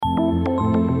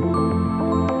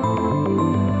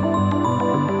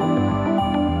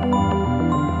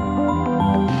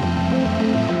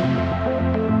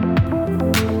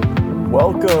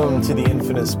Welcome to the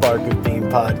Infinite Spark of Being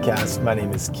podcast. My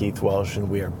name is Keith Welsh, and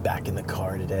we are back in the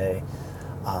car today.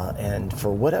 And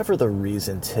for whatever the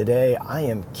reason, today I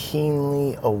am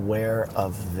keenly aware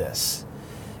of this.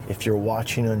 If you're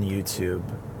watching on YouTube,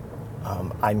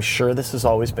 I'm sure this has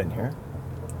always been here.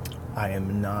 I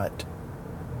am not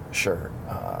sure.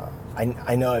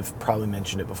 I know I've probably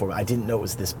mentioned it before, but I didn't know it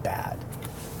was this bad.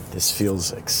 This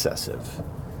feels excessive.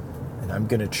 And I'm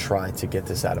going to try to get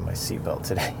this out of my seatbelt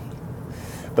today.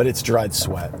 But it's dried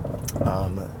sweat.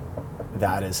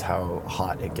 That is how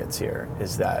hot it gets here,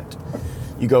 is that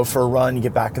you go for a run, you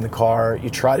get back in the car, you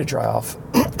try to dry off,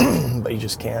 but you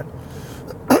just can't.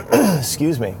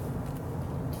 Excuse me.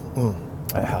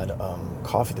 I had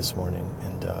coffee this morning,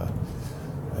 and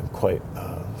I'm quite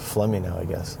phlegmy now, I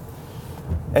guess.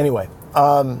 Anyway,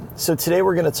 so today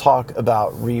we're going to talk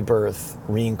about rebirth,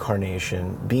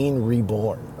 reincarnation, being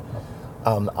reborn.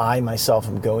 I myself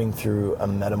am going through a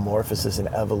metamorphosis and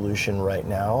evolution right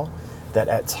now that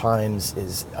at times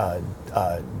is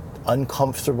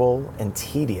uncomfortable and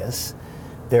tedious.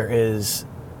 There is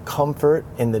comfort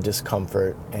in the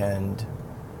discomfort and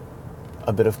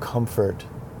a bit of comfort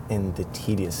in the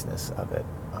tediousness of it,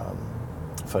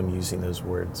 if I'm using those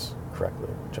words correctly,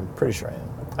 which I'm pretty sure I am.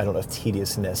 I don't know if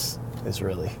tediousness is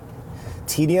really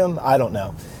tedium. I don't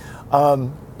know.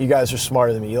 You guys are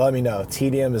smarter than me. You let me know.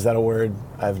 Tedium, is that a word?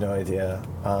 I have no idea.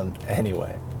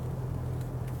 Anyway,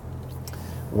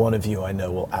 one of you I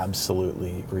know will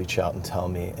absolutely reach out and tell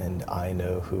me, and I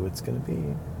know who it's going to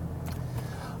be.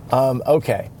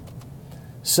 Okay.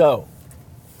 So,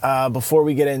 before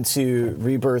we get into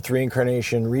rebirth,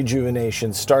 reincarnation,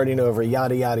 rejuvenation, starting over,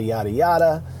 yada, yada, yada,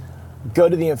 yada, go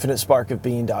to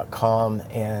theinfinitesparkofbeing.com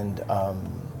and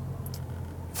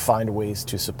find ways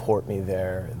to support me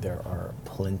there. There are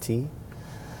plenty.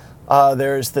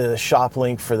 There's the shop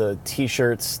link for the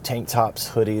t-shirts, tank tops,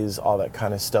 hoodies, all that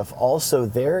kind of stuff. Also,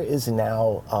 there is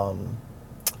now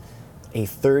a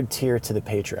third tier to the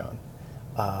Patreon.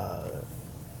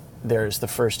 There's the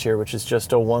first tier, which is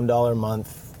just a $1 a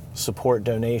month support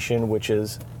donation, which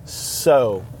is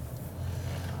so...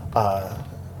 I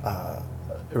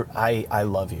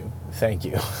love you. Thank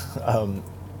you.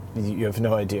 You have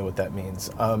no idea what that means.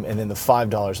 And then the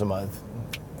 $5 a month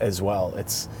as well.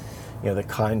 It's, the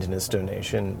kindness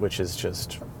donation, which is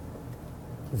just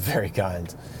very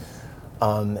kind.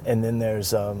 And then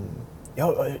there's, I'm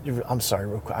sorry,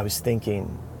 real quick. I was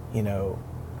thinking,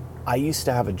 I used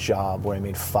to have a job where I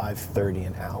made $5.30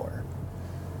 an hour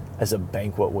as a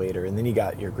banquet waiter, and then you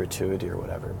got your gratuity or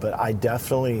whatever. But I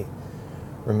definitely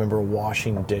remember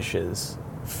washing dishes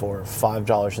for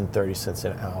 $5.30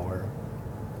 an hour.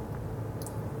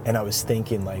 And I was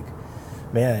thinking, like,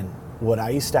 man, what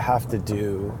I used to have to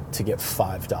do to get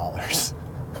 $5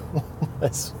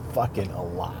 was fucking a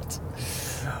lot.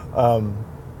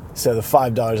 So the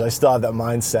 $5, I still have that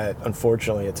mindset,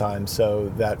 unfortunately, at times.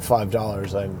 So that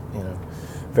 $5, I'm,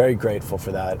 very grateful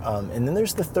for that. And then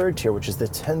there's the third tier, which is the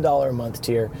 $10 a month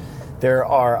tier. There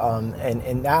are,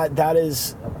 and that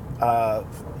is,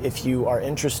 if you are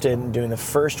interested in doing the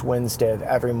first Wednesday of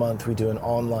every month, we do an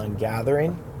online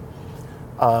gathering.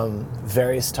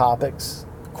 Various topics,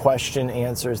 question,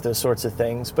 answers, those sorts of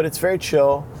things. But it's very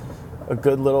chill, a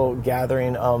good little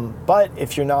gathering. But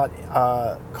if you're not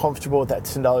comfortable with that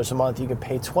 $10 a month, you can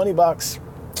pay $20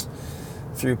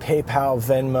 through PayPal,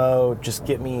 Venmo. Just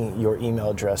get me your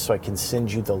email address so I can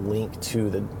send you the link to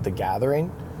the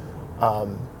gathering.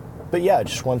 But yeah,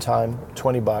 just one time,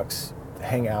 $20,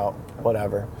 hang out,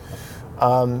 whatever.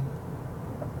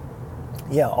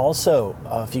 Yeah, also,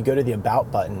 if you go to the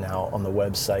About button now on the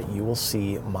website, you will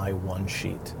see my one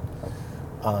sheet.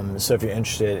 So if you're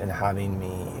interested in having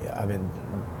me,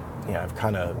 I've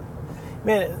kind of,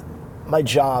 my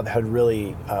job had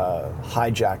really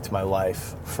hijacked my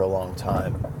life for a long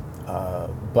time.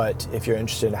 But if you're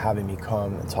interested in having me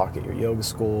come and talk at your yoga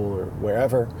school or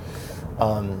wherever,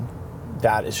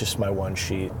 that is just my one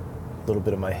sheet, a little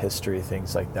bit of my history,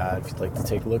 things like that. If you'd like to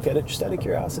take a look at it, just out of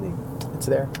curiosity, it's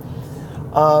there.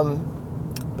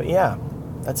 But yeah,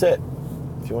 that's it.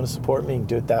 If you want to support me, you can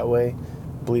do it that way.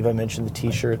 I believe I mentioned the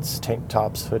t-shirts, tank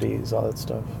tops, hoodies, all that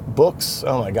stuff. Books,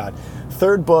 oh my God.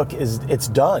 Third book it's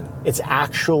done. It's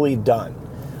actually done.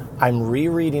 I'm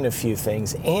rereading a few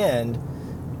things, and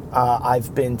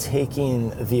I've been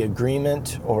taking the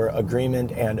agreement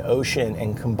and ocean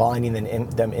and combining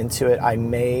them into it. I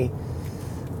may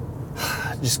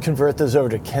just convert those over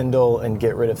to Kindle and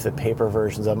get rid of the paper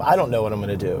versions of them. I don't know what I'm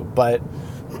going to do, but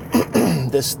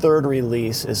this third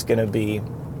release is going to be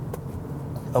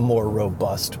a more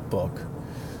robust book.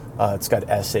 It's got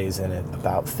essays in it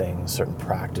about things, certain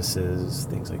practices,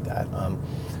 things like that. I'm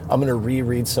going to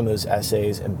reread some of those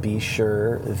essays and be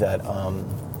sure that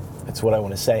it's what I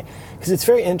want to say. Because it's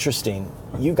very interesting.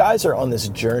 You guys are on this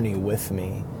journey with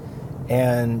me.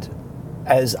 And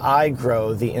as I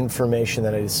grow, the information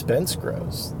that I dispense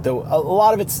grows. Though a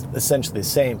lot of it's essentially the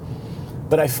same.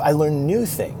 But I learn new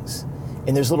things.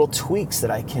 And there's little tweaks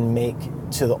that I can make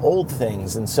to the old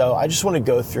things. And so I just want to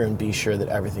go through and be sure that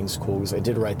everything's cool, because I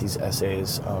did write these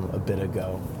essays a bit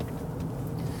ago.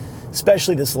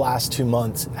 Especially this last 2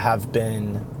 months have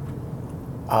been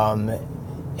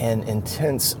an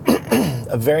intense,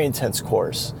 a very intense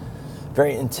course,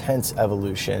 very intense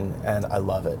evolution, and I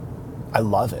love it. I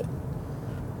love it.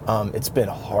 It's been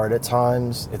hard at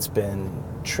times. It's been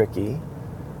tricky,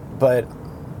 but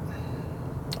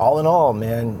all in all,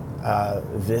 man,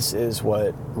 this is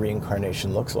what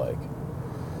reincarnation looks like.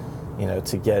 You know,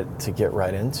 to get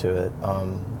right into it.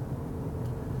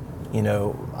 You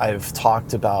know, I've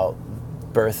talked about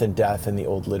birth and death in the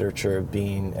old literature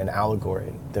being an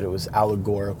allegory, that it was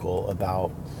allegorical about,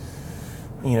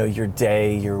 you know, your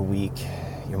day, your week,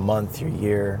 your month, your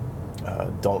year.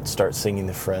 Don't start singing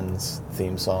the Friends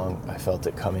theme song. I felt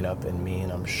it coming up in me,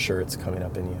 and I'm sure it's coming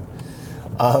up in you.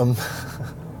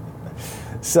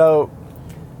 So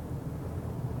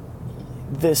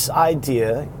this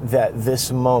idea that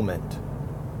this moment,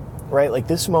 right, like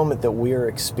this moment that we're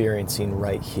experiencing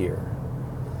right here,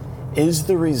 is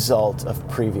the result of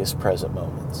previous present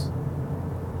moments.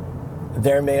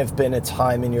 There may have been a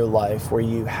time in your life where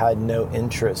you had no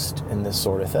interest in this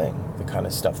sort of thing, the kind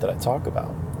of stuff that I talk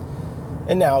about.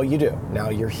 And now you do. Now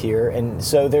you're here. And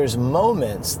so there's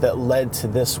moments that led to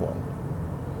this one,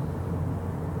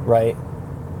 right?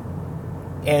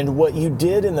 And what you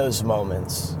did in those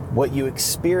moments, what you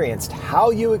experienced,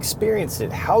 how you experienced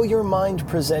it, how your mind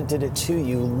presented it to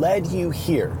you, led you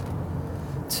here,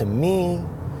 to me,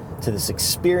 to this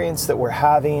experience that we're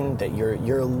having, that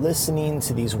you're listening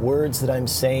to these words that I'm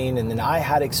saying, and then I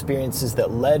had experiences that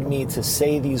led me to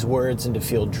say these words and to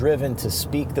feel driven to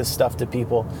speak this stuff to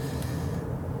people.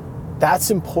 That's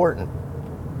important.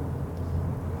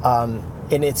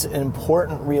 And it's an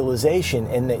important realization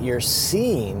in that you're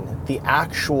seeing the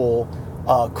actual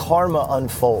karma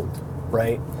unfold,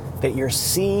 right? That you're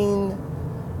seeing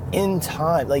in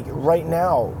time, like right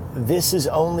now, this is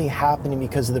only happening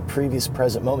because of the previous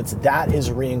present moments. That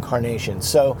is reincarnation.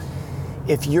 So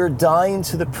if you're dying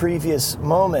to the previous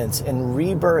moments and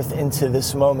rebirth into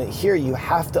this moment here, you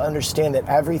have to understand that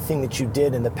everything that you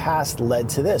did in the past led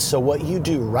to this. So what you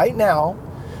do right now,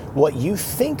 what you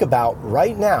think about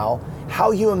right now,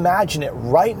 how you imagine it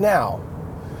right now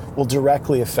will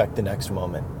directly affect the next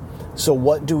moment. So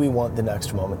what do we want the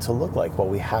next moment to look like? Well,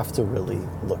 we have to really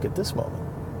look at this moment,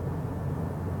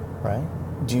 right?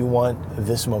 Do you want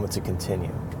this moment to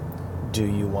continue? Do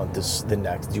you want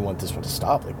do you want this one to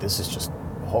stop? Like, this is just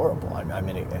horrible. I'm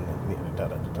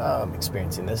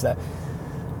experiencing this, that.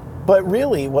 But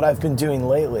really, what I've been doing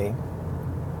lately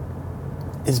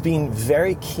is being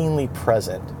very keenly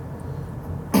present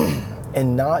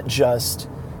and not just,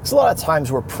 because a lot of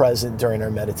times we're present during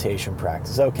our meditation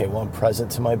practice. Okay, well, I'm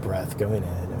present to my breath going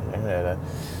in.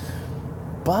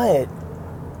 But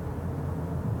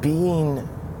being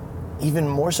even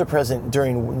more so present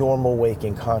during normal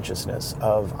waking consciousness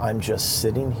of I'm just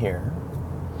sitting here,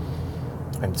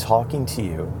 I'm talking to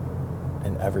you,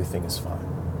 and everything is fine.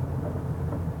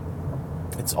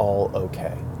 It's all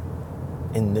okay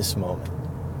in this moment.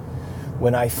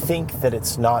 When I think that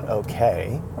it's not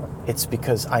okay, it's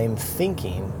because I am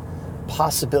thinking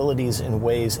possibilities and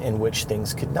ways in which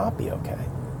things could not be okay.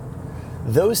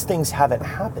 Those things haven't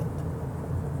happened.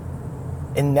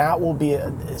 And that will be,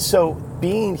 so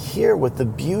being here with the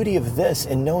beauty of this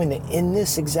and knowing that in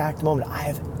this exact moment, I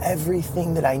have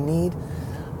everything that I need,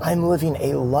 I'm living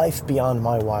a life beyond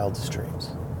my wildest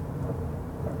dreams.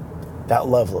 That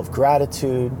level of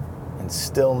gratitude and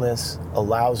stillness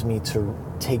allows me to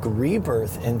take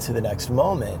rebirth into the next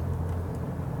moment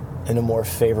in a more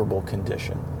favorable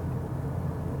condition.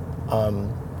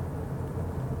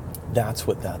 That's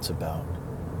what that's about.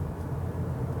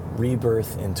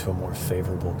 Rebirth into a more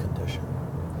favorable condition.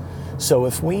 So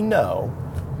if we know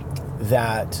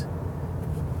that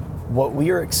what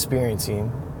we are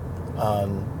experiencing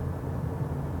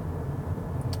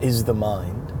is the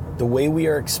mind, the way we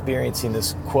are experiencing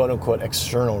this quote-unquote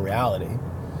external reality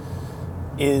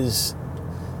is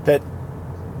that,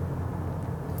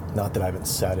 not that I haven't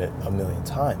said it a million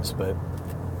times, but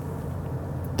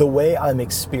the way I'm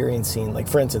experiencing, like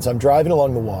for instance, I'm driving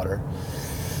along the water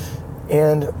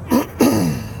and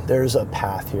there's a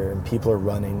path here and people are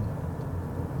running,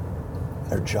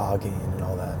 they're jogging and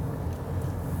all that.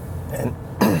 and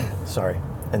sorry,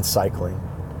 and cycling,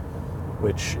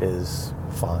 which is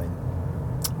fine.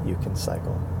 You can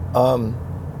cycle.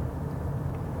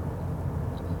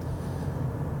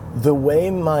 The way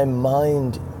my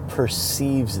mind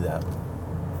perceives them,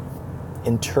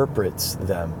 interprets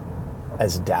them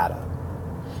as data.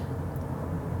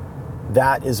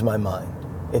 That is my mind.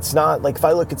 It's not like if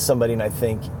I look at somebody and I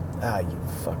think, you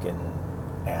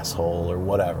fucking asshole or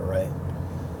whatever, right?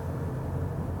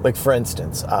 Like for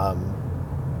instance, I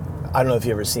don't know if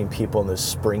you've ever seen people in those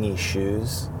springy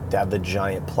shoes. They have the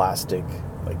giant plastic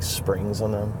like springs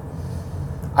on them.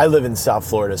 I live in South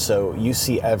Florida, so you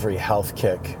see every health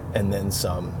kick and then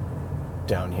some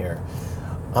down here.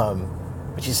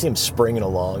 But you see them springing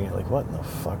along, and you're like, what in the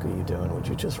fuck are you doing? Would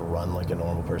you just run like a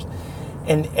normal person?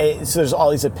 And so there's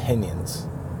all these opinions,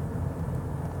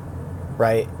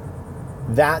 right?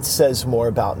 That says more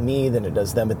about me than it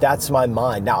does them, but that's my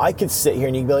mind. Now, I could sit here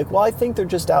and you can be like, well, I think they're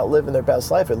just out living their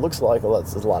best life. It looks like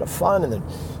it's a lot of fun, and then,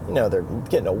 they're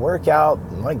getting a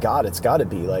workout. My God, it's got to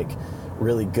be like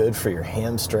really good for your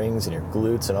hamstrings and your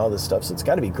glutes and all this stuff, so it's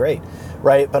got to be great,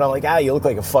 right? But I'm like, you look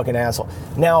like a fucking asshole.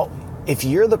 Now, if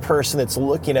you're the person that's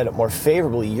looking at it more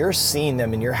favorably, you're seeing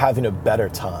them and you're having a better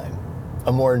time,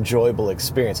 a more enjoyable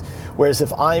experience. Whereas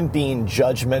if I'm being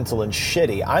judgmental and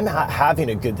shitty, I'm not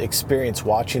having a good experience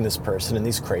watching this person in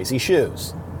these crazy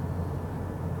shoes.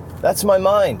 That's my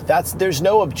mind. There's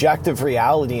no objective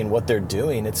reality in what they're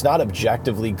doing. It's not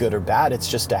objectively good or bad. It's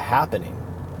just a happening,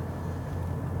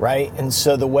 right? And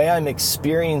so the way I'm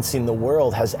experiencing the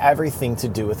world has everything to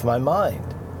do with my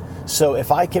mind. So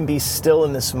if I can be still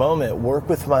in this moment, work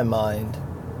with my mind,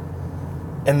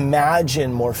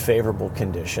 imagine more favorable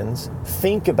conditions,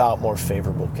 think about more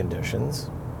favorable conditions,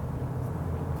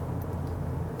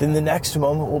 then the next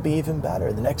moment will be even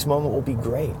better. The next moment will be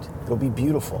great. It'll be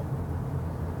beautiful.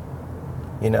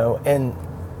 And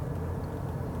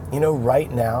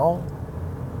right now,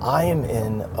 I am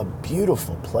in a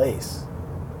beautiful place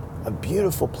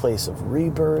of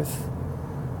rebirth.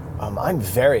 I'm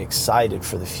very excited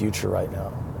for the future right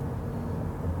now.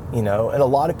 And a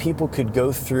lot of people could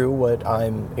go through what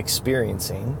I'm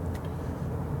experiencing,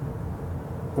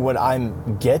 what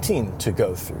I'm getting to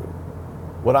go through,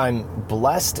 what I'm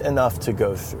blessed enough to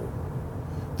go through,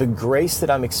 the grace that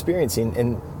I'm experiencing,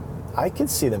 and I could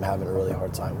see them having a really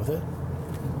hard time with it.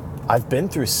 I've been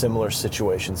through similar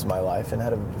situations in my life and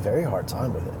had a very hard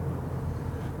time with it.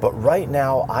 But right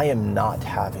now, I am not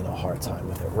having a hard time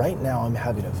with it. Right now, I'm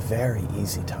having a very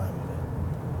easy time with it.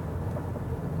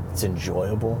 It's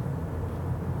enjoyable,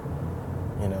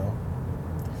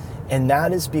 And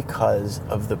that is because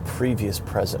of the previous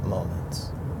present moments.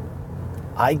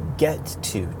 I get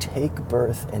to take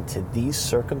birth into these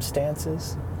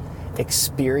circumstances,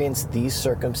 experience these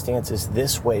circumstances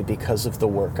this way because of the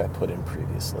work I put in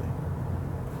previously.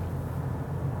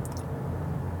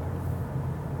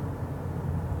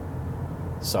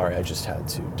 Sorry, I just had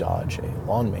to dodge a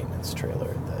lawn maintenance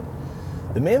trailer that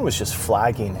the man was just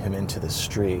flagging him into the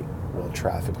street while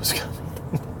traffic was coming.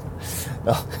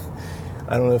 No,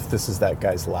 I don't know if this is that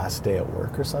guy's last day at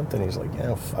work or something. He's like,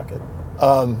 fuck it.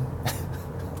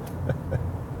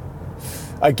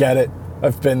 I get it.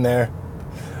 I've been there.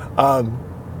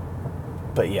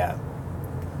 But yeah,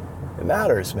 it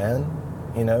matters, man.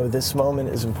 This moment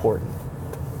is important.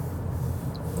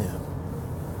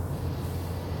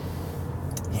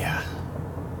 Yeah.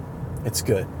 It's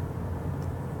good.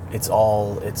 It's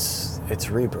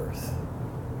rebirth.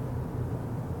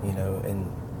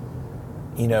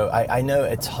 I know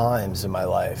at times in my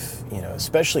life,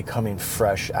 especially coming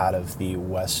fresh out of the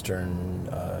Western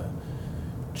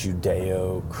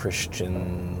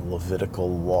Judeo-Christian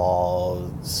Levitical law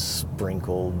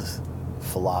sprinkled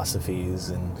philosophies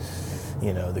and,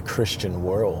 the Christian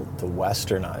world, the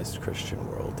westernized Christian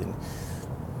world.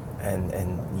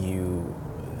 And you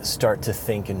start to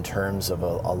think in terms of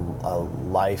a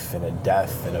life and a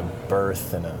death and a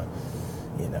birth and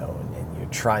and you're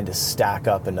trying to stack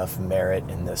up enough merit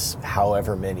in this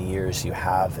however many years you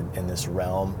have in this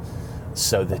realm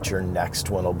so that your next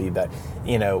one will be better.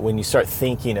 When you start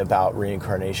thinking about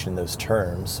reincarnation in those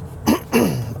terms,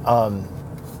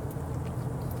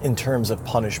 in terms of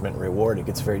punishment and reward, it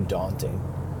gets very daunting.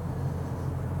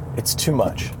 It's too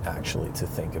much, actually, to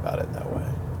think about it that way.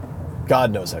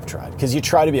 God knows I've tried. Because you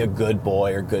try to be a good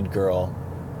boy or good girl,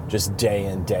 just day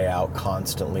in, day out,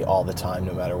 constantly, all the time,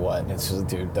 no matter what. And it's just,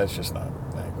 dude, that's just not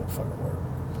gonna fucking work.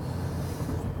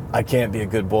 I can't be a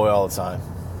good boy all the time.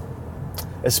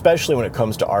 Especially when it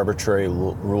comes to arbitrary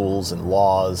rules and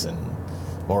laws and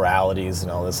moralities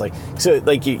and all this.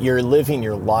 You're living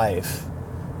your life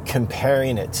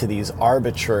comparing it to these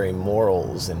arbitrary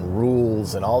morals and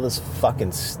rules and all this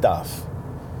fucking stuff,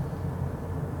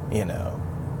 you know.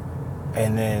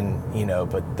 And then, you know,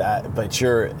 but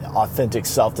your authentic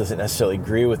self doesn't necessarily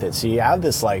agree with it. So you have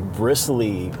this like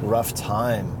bristly, rough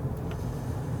time,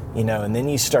 you know, and then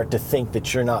you start to think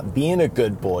that you're not being a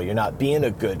good boy, you're not being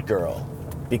a good girl,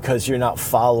 because you're not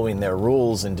following their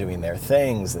rules and doing their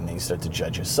things. And then you start to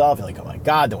judge yourself. You're like, oh my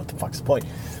God, then what the fuck's the point?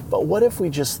 But what if we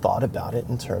just thought about it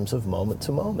in terms of moment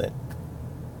to moment?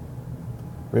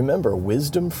 Remember,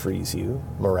 wisdom frees you,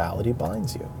 morality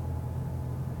binds you,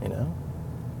 you know?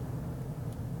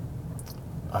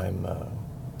 I'm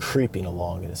creeping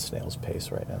along at a snail's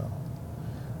pace right now.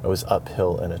 I was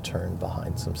uphill in a turn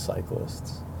behind some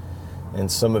cyclists. And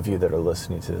some of you that are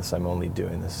listening to this, I'm only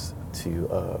doing this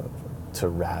to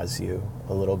razz you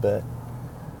a little bit.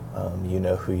 You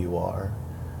know who you are,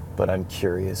 but I'm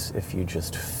curious if you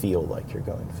just feel like you're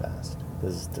going fast.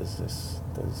 Does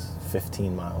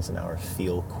 15 miles an hour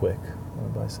feel quick on a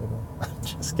bicycle? I'm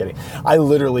just kidding. I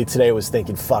literally today was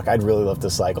thinking, fuck, I'd really love to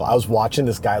cycle. I was watching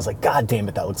this guy. I was like, God damn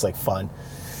it, that looks like fun.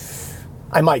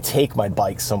 I might take my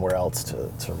bike somewhere else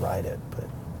to ride it, but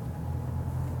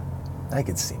I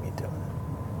could see me doing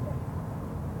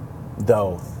it.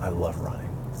 Though I love running.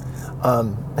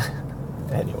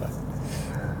 Anyway.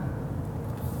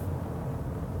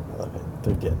 I love it.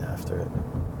 They're getting after it.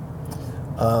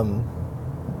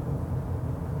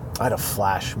 I had a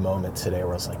flash moment today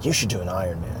where I was like, you should do an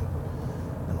Ironman.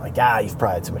 I'm like, you've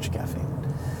probably had too much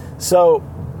caffeine. So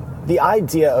the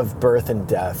idea of birth and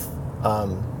death,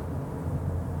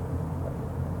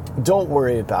 don't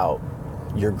worry about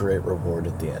your great reward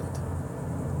at the end.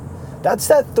 That's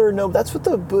that third noble. That's what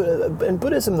in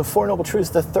Buddhism, the Four Noble Truths,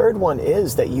 the third one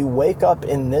is that you wake up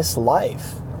in this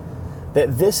life.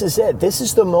 That this is it. This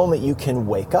is the moment you can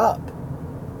wake up.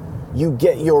 You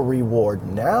get your reward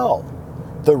now.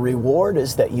 The reward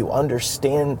is that you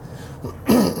understand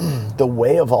the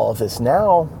way of all of this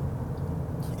now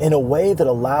in a way that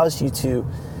allows you to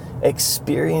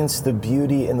experience the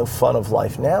beauty and the fun of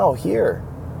life now, here.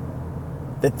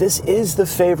 That this is the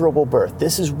favorable birth.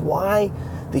 This is why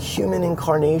the human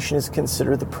incarnation is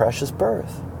considered the precious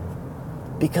birth.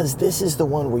 Because this is the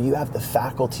one where you have the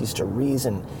faculties to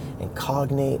reason and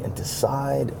cognate and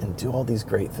decide and do all these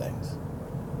great things.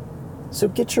 So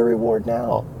get your reward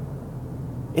now.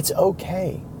 It's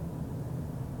okay.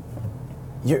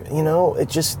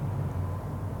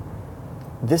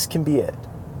 This can be it.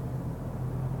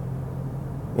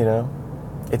 You know?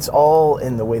 It's all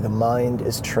in the way the mind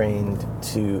is trained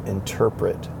to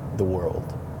interpret the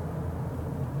world.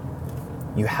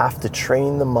 You have to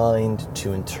train the mind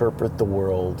to interpret the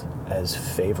world as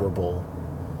favorable.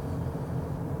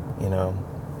 You know?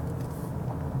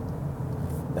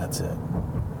 That's it.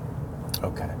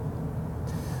 Okay.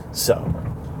 So,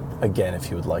 again, if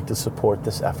you would like to support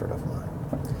this effort of mine,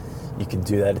 you can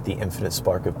do that at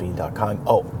theinfinitesparkofbeing.com.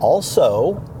 Oh,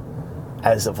 also,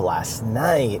 as of last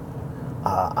night,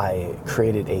 I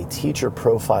created a teacher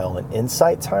profile and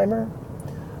insight timer.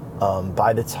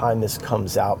 By the time this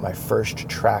comes out, my first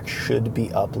track should be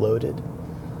uploaded.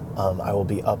 I will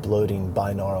be uploading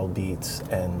binaural beats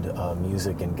and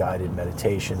music and guided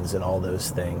meditations and all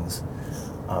those things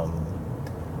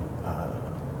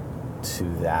to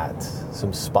that.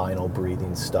 Some spinal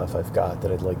breathing stuff I've got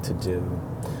that I'd like to do.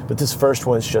 But this first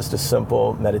one is just a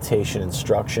simple meditation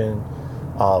instruction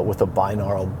with a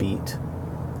binaural beat,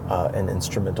 an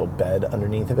instrumental bed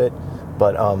underneath of it.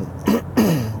 But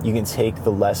you can take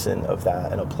the lesson of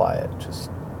that and apply it just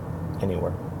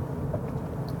anywhere.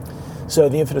 So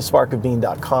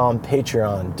theinfinitesparkofbeing.com,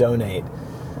 Patreon, donate,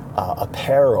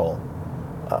 apparel.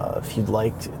 If you'd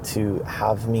like to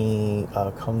have me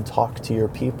come talk to your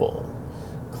people,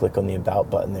 click on the About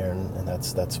button there, and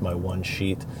that's my one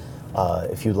sheet.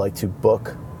 If you'd like to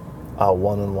book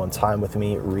one-on-one time with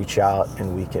me, reach out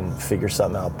and we can figure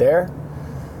something out there.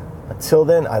 Until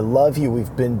then, I love you.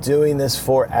 We've been doing this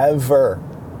forever.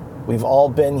 We've all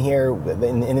been here.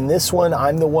 And in this one,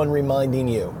 I'm the one reminding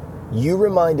you. You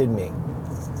reminded me.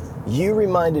 You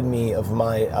reminded me of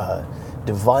my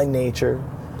divine nature.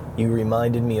 You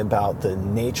reminded me about the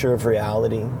nature of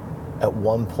reality at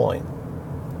one point.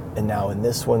 And now in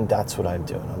this one, that's what I'm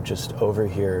doing. I'm just over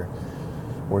here.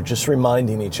 We're just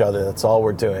reminding each other. That's all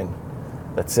we're doing.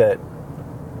 That's it.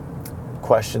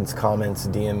 Questions, comments,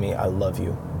 DM me. I love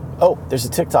you. Oh, there's a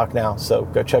TikTok now, so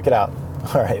go check it out.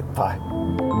 All right, bye.